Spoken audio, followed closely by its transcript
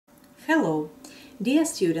Hello! Dear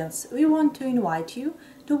students, we want to invite you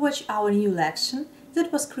to watch our new lection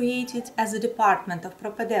that was created as a Department of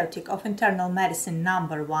Propaedeutic of Internal Medicine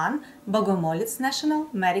number 1, Bogomolets National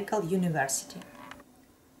Medical University.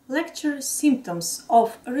 Lecture Symptoms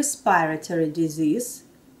of Respiratory Disease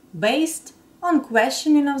based on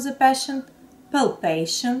questioning of the patient,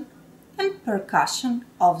 palpation and percussion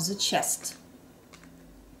of the chest.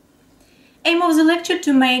 Aim of the lecture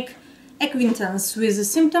to make acquaintance with the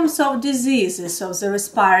symptoms of diseases of the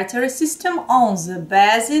respiratory system on the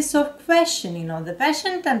basis of questioning of the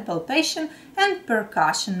patient and palpation and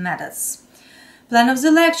percussion methods. Plan of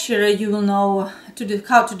the lecture: you will know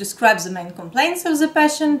how to describe the main complaints of the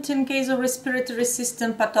patient in case of respiratory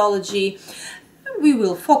system pathology. We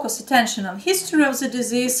will focus attention on history of the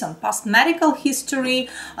disease, on past medical history,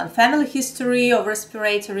 on family history of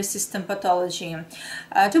respiratory system pathology,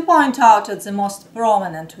 to point out at the most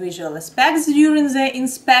prominent visual aspects during the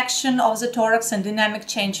inspection of the thorax and dynamic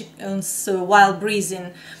changes while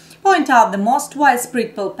breathing, point out the most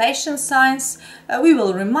widespread palpation signs. We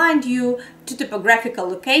will remind you to topographical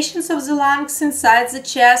locations of the lungs inside the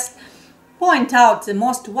chest, point out the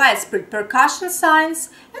most widespread percussion signs,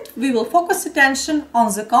 and we will focus attention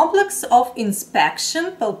on the complex of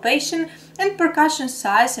inspection, palpation and percussion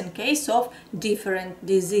signs in case of different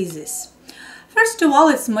diseases. First of all,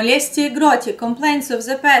 it's molestia gratia, complaints of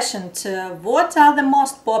the patient. What are the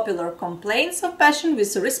most popular complaints of patient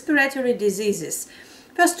with respiratory diseases?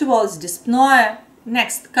 First of all, it's dyspnoea,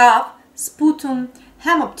 next cough, sputum,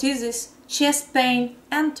 hemoptysis, chest pain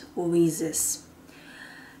and wheezes.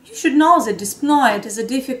 You should know that dyspnoea is a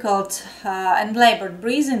difficult and labored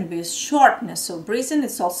breathing with shortness of breathing.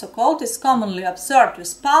 It's also called, is commonly observed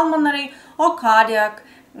with pulmonary or cardiac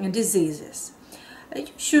diseases. You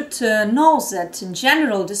should know that in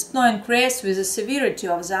general dyspnoea increases with the severity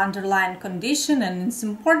of the underlying condition, and it's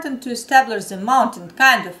important to establish the amount and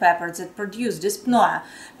kind of efforts that produce dyspnoea.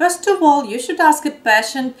 First of all, you should ask a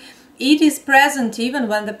patient it is present even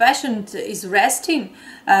when the patient is resting.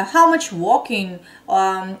 How much walking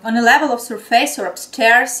on a level of surface or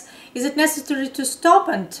upstairs? Is it necessary to stop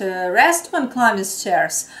and rest when climbing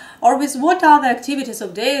stairs? Or with what other activities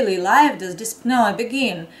of daily life does dyspnoea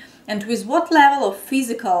begin? And with what level of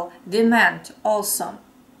physical demand also?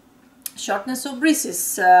 Shortness of breath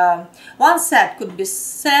is one set could be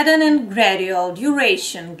sudden and gradual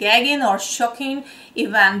duration, gagging or shocking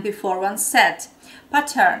event before one set.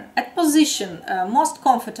 Pattern. At position, most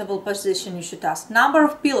comfortable position, you should ask. Number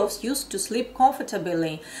of pillows used to sleep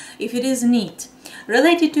comfortably, if it is neat.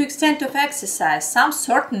 Related to extent of exercise, some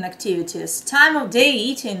certain activities, time of day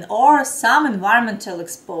eating or some environmental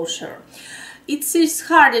exposure. It is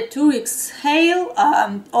harder to exhale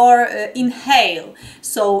or inhale.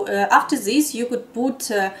 So after this you could put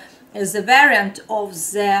the variant of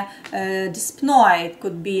the dyspnoea. It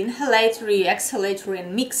could be inhalatory, exhalatory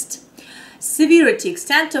and mixed. Severity,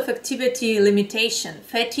 extent of activity limitation,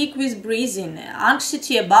 fatigue with breathing,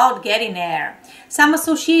 anxiety about getting air. Some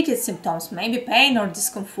associated symptoms may be pain or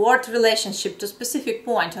discomfort relationship to specific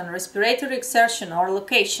point on respiratory exertion or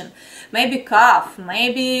location. Maybe cough,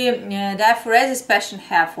 maybe diaphoresis patient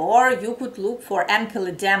have, or you could look for ankle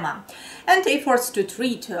edema and efforts to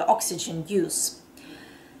treat oxygen use.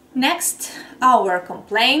 Next, our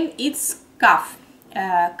complaint is cough.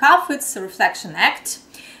 Cough, it's a reflection act.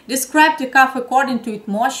 Describe the cough according to its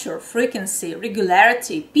moisture, frequency,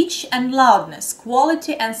 regularity, pitch and loudness,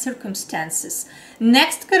 quality and circumstances.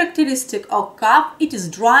 Next characteristic of cough, it is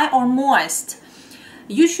dry or moist.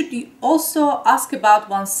 You should also ask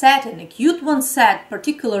about onset. An acute onset,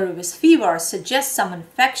 particularly with fever, suggests some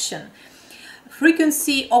infection.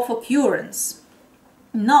 Frequency of occurrence.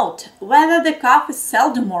 Note whether the cough is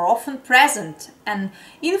seldom or often present. An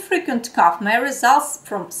infrequent cough may result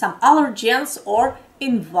from some allergens or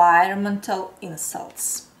environmental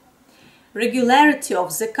insults. Regularity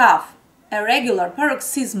of the cough. A regular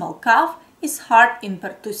paroxysmal cough is hard in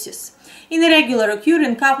pertussis. In irregular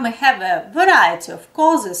occurring cough may have a variety of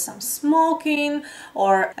causes, some smoking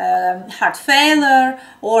or heart failure,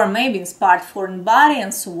 or maybe inspired foreign body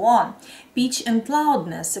and so on. Pitch and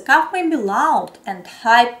loudness. A cough may be loud and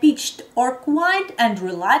high-pitched or quiet and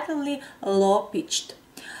relatively low-pitched.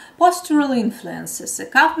 Postural influences. A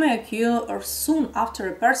cough may occur soon after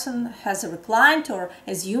a person has reclined or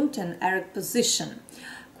assumed an erect position.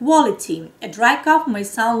 Quality. A dry cough may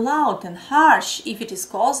sound loud and harsh if it is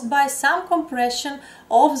caused by some compression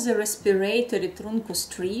of the respiratory truncus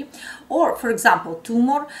tree, or, for example,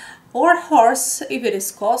 tumor, or hoarse if it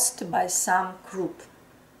is caused by some croup.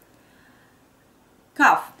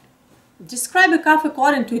 Cough. Describe a cough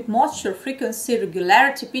according to its moisture, frequency,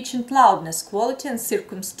 regularity, pitch and loudness, quality and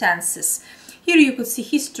circumstances. Here you could see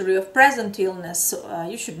history of present illness.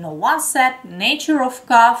 You should know onset, nature of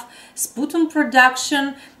cough, sputum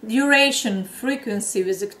production, duration, frequency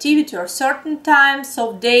with activity or certain times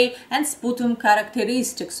of day, and sputum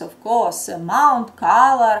characteristics, of course, amount,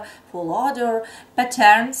 color, full odor,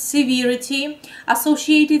 pattern, severity,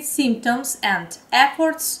 associated symptoms, and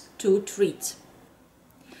efforts to treat.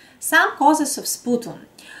 Some causes of sputum.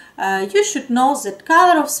 You should know that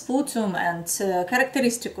color of sputum and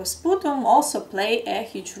characteristic of sputum also play a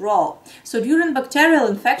huge role. So during bacterial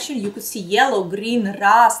infection you could see yellow, green,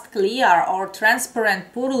 rust, clear or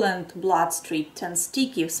transparent, purulent, blood-streaked and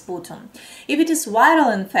sticky sputum. If it is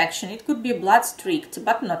viral infection, it could be blood-streaked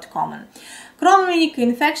but not common. Chronic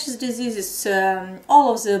infectious diseases,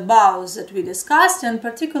 all of the above that we discussed, and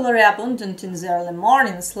particularly abundant in the early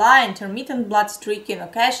morning, sly, intermittent blood streaking,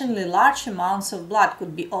 occasionally large amounts of blood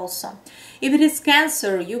could be also. If it is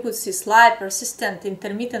cancer, you could see sly, persistent,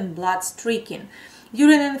 intermittent blood streaking.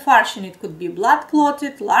 During infarction, it could be blood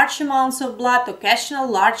clotted, large amounts of blood, occasional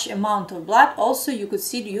large amount of blood. Also, you could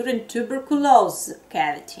see during tuberculosis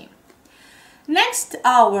cavity. Next,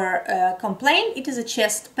 our complaint, it is a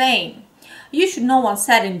chest pain. You should know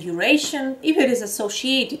onset and duration, if it is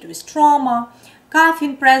associated with trauma,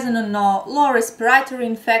 coughing present or no, low respiratory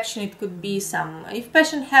infection, it could be some, if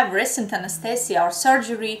patient have recent anesthesia or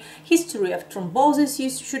surgery, history of thrombosis you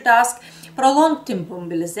should ask, prolonged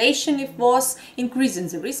immobilization if was, increasing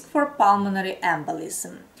the risk for pulmonary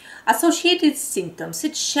embolism. Associated symptoms,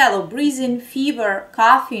 it's shallow breathing, fever,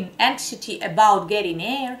 coughing, anxiety about getting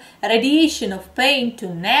air, radiation of pain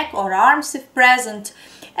to neck or arms if present,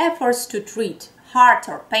 efforts to treat, heart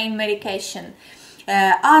or pain medication,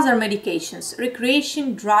 other medications,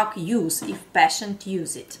 recreation drug use if patient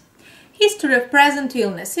use it. History of present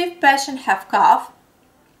illness, if patient have cough,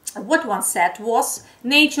 what one said was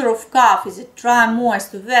nature of cough, is it dry,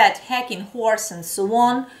 moist, wet, hacking, hoarse and so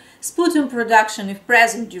on. Sputum production if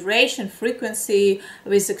present, duration, frequency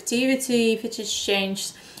with activity if it is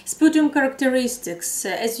changed. Sputum characteristics,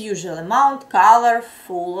 as usual, amount, color,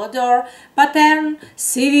 full odor, pattern,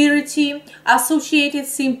 severity, associated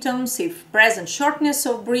symptoms if present, shortness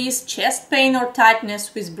of breath, chest pain or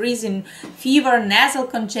tightness with breathing, fever, nasal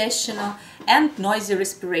congestion and noisy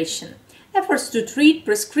respiration. Efforts to treat,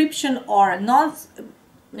 prescription or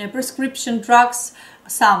non-prescription drugs,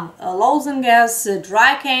 some lozenges,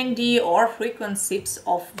 dry candy or frequent sips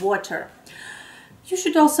of water. You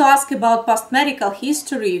should also ask about post-medical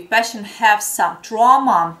history if patient have some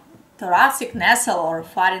trauma, thoracic, nasal or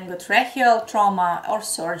pharyngotracheal trauma or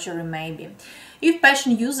surgery maybe. If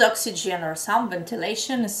patient use oxygen or some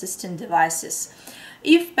ventilation assisting devices.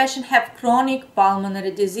 If patient have chronic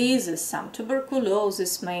pulmonary diseases, some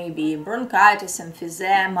tuberculosis maybe, bronchitis,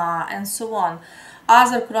 emphysema and so on.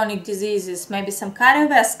 Other chronic diseases, maybe some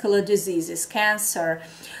cardiovascular diseases, cancer,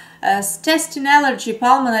 testing allergy,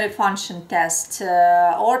 pulmonary function test,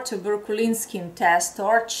 or tuberculin skin test,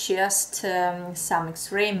 or chest, some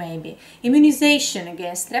X-ray maybe. Immunization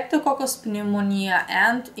against Streptococcus pneumonia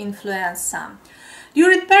and influenza.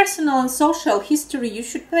 During personal and social history, you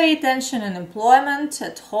should pay attention in employment,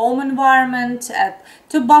 at home environment, at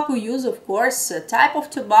tobacco use, of course, type of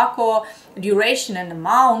tobacco, duration and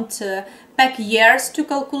amount, pack years to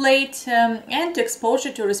calculate, and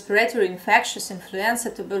exposure to respiratory infectious, influenza,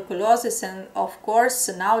 tuberculosis, and of course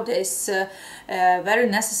nowadays very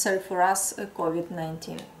necessary for us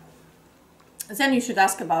COVID-19. Then you should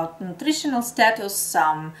ask about nutritional status,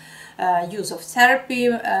 some use of therapy,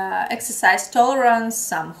 exercise tolerance,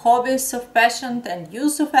 some hobbies of patient, and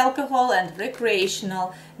use of alcohol and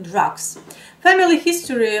recreational drugs. Family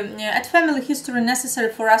history. At family history necessary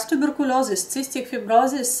for us tuberculosis, cystic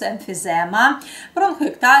fibrosis, emphysema,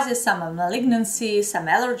 bronchiectasis, some malignancy, some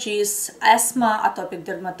allergies, asthma, atopic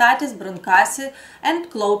dermatitis, bronchitis, and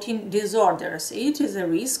clotting disorders. It is a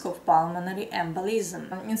risk of pulmonary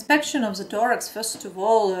embolism. Inspection of the thorax, first of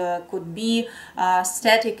all, could be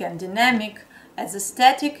static and dynamic. As a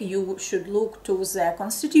static, you should look to the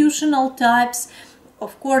constitutional types.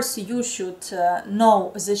 Of course, you should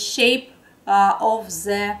know the shape of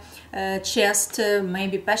the chest.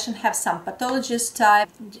 Maybe patient have some pathologist type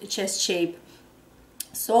chest shape.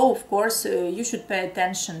 So, of course, you should pay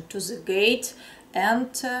attention to the gait and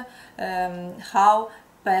how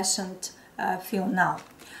patient feel now.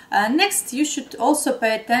 Next, you should also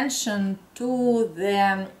pay attention to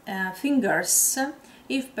the fingers.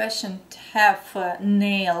 if patient have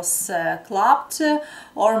nails clubbed,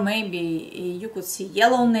 or maybe you could see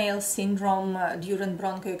yellow nail syndrome during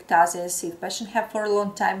bronchoectasis. If patient have for a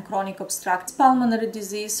long time chronic obstructive pulmonary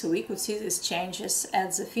disease, we could see these changes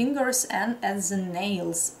at the fingers and at the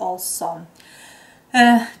nails also.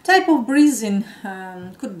 Type of breathing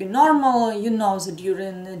could be normal. You know that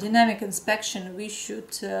during dynamic inspection we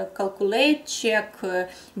should calculate, check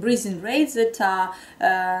breathing rates that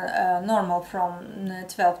are normal from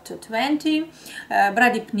 12 to 20.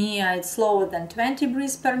 Bradypnea is slower than 20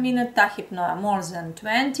 breaths per minute, tachypnea more than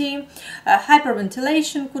 20.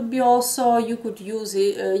 Hyperventilation could be also, you could use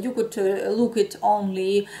it, you could look it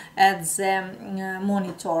only at the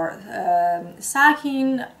monitor.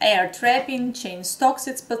 Sucking, air trapping, chain stocks,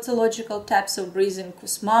 it's pathological types of breathing,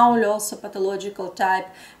 Kussmaul also pathological type,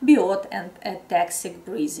 biot and ataxic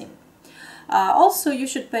breathing. Also, you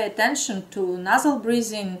should pay attention to nasal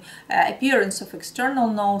breathing, appearance of external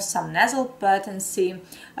nose, some nasal patency,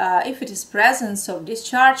 if it is presence of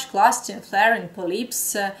discharge, clustering, flaring,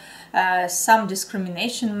 polyps, some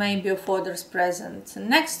discrimination maybe of odors present.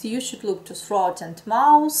 Next, you should look to throat and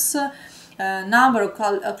mouth. Number,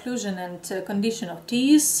 occlusion and condition of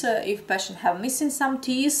teeth, if patient have missing some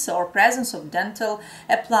teeth or presence of dental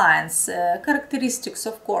appliance. Characteristics,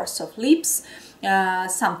 of course, of lips,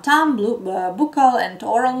 some tongue, buccal and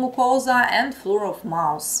oral mucosa, and floor of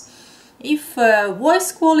mouth. If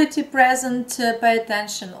voice quality present, pay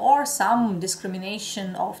attention, or some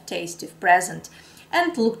discrimination of taste if present.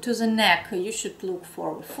 And look to the neck. You should look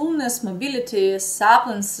for fullness, mobility,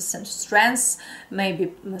 suppleness and strength,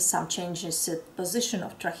 maybe some changes in position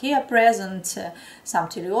of trachea present, some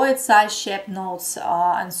thyroid size, shape notes,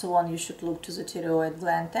 and so on. You should look to the thyroid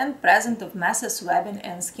gland, and present of masses, webbing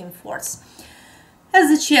and skin folds. As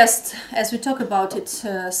the chest, as we talk about it,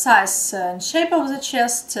 size and shape of the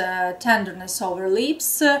chest, tenderness over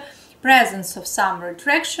lips, presence of some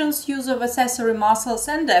retractions, use of accessory muscles,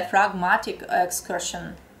 and diaphragmatic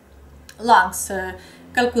excursion. Lungs,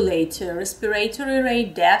 calculate respiratory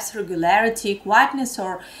rate, depth, regularity, quietness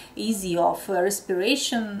or easy of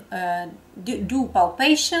respiration, do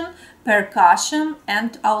palpation, percussion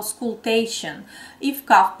and auscultation. If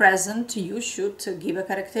cough present, you should give a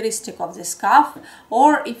characteristic of this cough,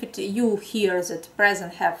 or if you hear that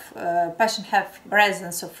patient have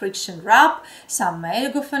presence of friction rub, some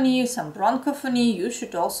megaphony, some bronchophony, you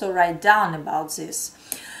should also write down about this.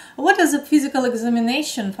 What is the physical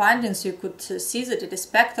examination findings? You could see that it is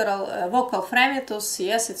pectoral vocal fremitus.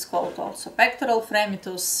 Yes, it's called also pectoral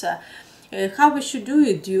fremitus. How we should do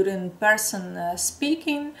it during person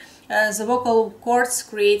speaking? The vocal cords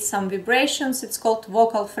create some vibrations. It's called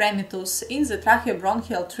vocal fremitus in the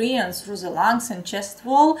tracheobronchial tree and through the lungs and chest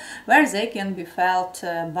wall, where they can be felt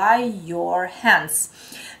by your hands.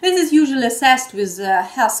 This is usually assessed with a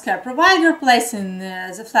healthcare provider, placing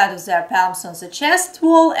the flat of their palms on the chest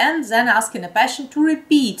wall and then asking a patient to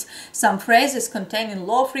repeat some phrases containing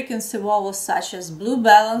low-frequency vowels such as Blue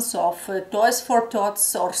Balance of Toys for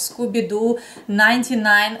Tots or Scooby-Doo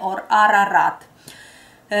 99 or Ararat.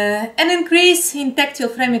 An increase in tactile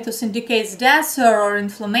fremitus indicates denser or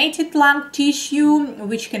inflamed lung tissue,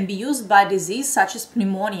 which can be used by disease such as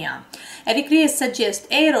pneumonia. A decrease suggests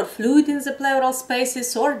air or fluid in the pleural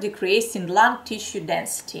spaces or decrease in lung tissue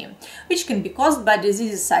density, which can be caused by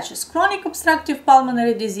diseases such as chronic obstructive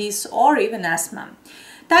pulmonary disease or even asthma.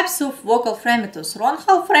 Types of vocal fremitus: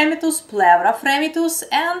 rhonchal fremitus, pleural fremitus,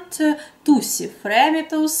 and tussive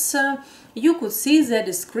fremitus. You could see the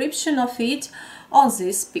description of it on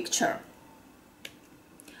this picture.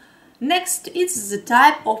 Next, it's the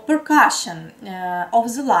type of percussion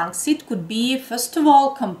of the lungs. It could be, first of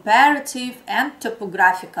all, comparative and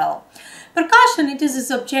topographical. Percussion, it is a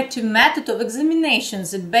subjective method of examination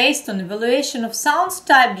that based on evaluation of sound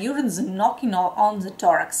type during the knocking on the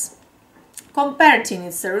thorax. Comparative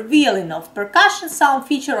is a revealing of percussion sound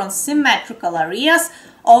feature on symmetrical areas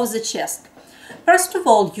of the chest. First of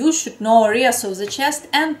all, you should know areas of the chest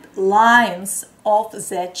and lines of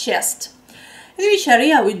the chest. In which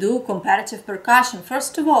area we do comparative percussion?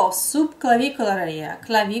 First of all, subclavicular area,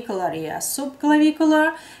 clavicular area,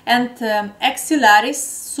 subclavicular, and axillaris,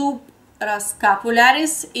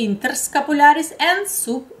 suprascapularis, interscapularis, and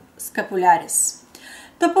subscapularis.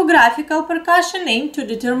 Topographical percussion aims to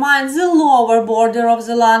determine the lower border of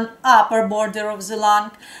the lung, upper border of the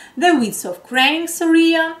lung, the width of Crane's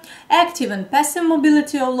area, active and passive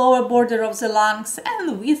mobility of lower border of the lungs,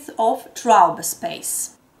 and width of Traube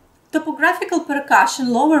space. Topographical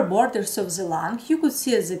percussion, lower borders of the lung, you could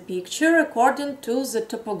see the picture according to the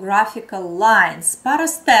topographical lines.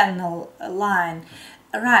 Parasternal line,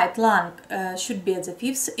 right lung should be at the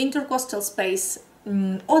fifth intercostal space,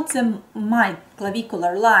 on the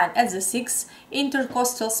mid-clavicular line at the 6th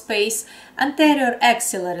intercostal space, anterior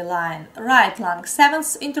axillary line, right lung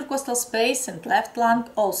 7th intercostal space and left lung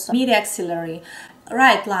also, mid-axillary,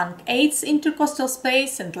 right lung 8th intercostal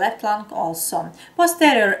space and left lung also,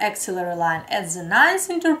 posterior axillary line at the 9th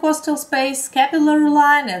intercostal space, capillary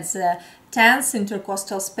line at the 10th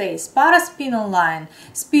intercostal space, paraspinal line,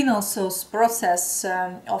 spinal sus process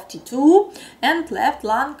of T2 and left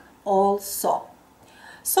lung also.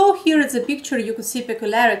 So here is a picture. You could see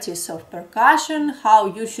peculiarities of percussion, how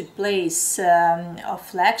you should place a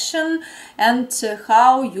flexion and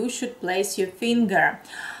how you should place your finger.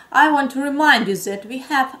 I want to remind you that we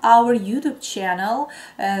have our YouTube channel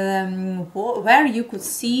where you could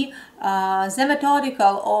see the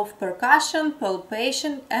methodical of percussion,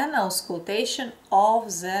 palpation and auscultation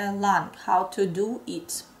of the lung, how to do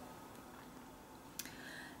it.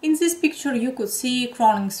 In this picture you could see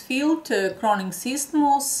Cronin's field, Cronin's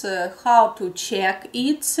isthmus, how to check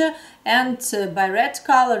it, and by red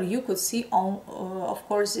color you could see of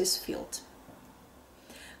course this field.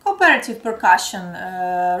 Comparative percussion,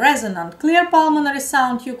 resonant clear pulmonary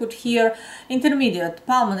sound you could hear, intermediate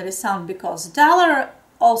pulmonary sound because duller,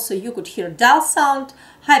 also you could hear dull sound,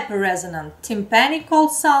 hyperresonant tympanical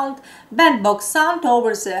sound, bandbox sound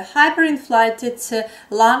over the hyperinflated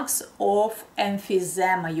lungs of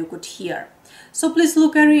emphysema you could hear. So please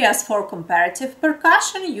look areas for comparative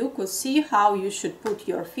percussion. You could see how you should put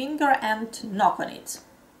your finger and knock on it.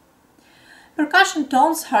 Percussion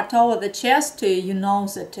tones heard over the chest, you know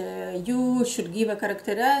that you should give a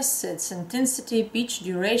characteristic, its intensity, pitch,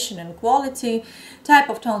 duration and quality. Type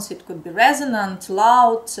of tones, it could be resonant,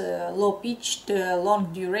 loud, low-pitched,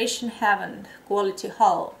 long duration, have and quality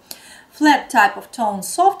hollow. Flat type of tone,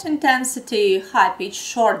 soft intensity, high pitch,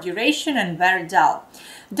 short duration and very dull.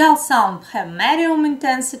 Dull sound have medium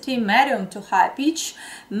intensity, medium to high pitch,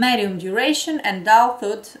 medium duration and dull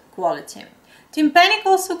third quality. Tympanic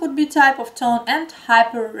also could be type of tone and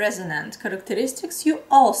hyper-resonant characteristics you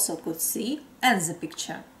also could see in the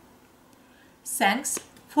picture. Thanks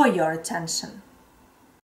for your attention.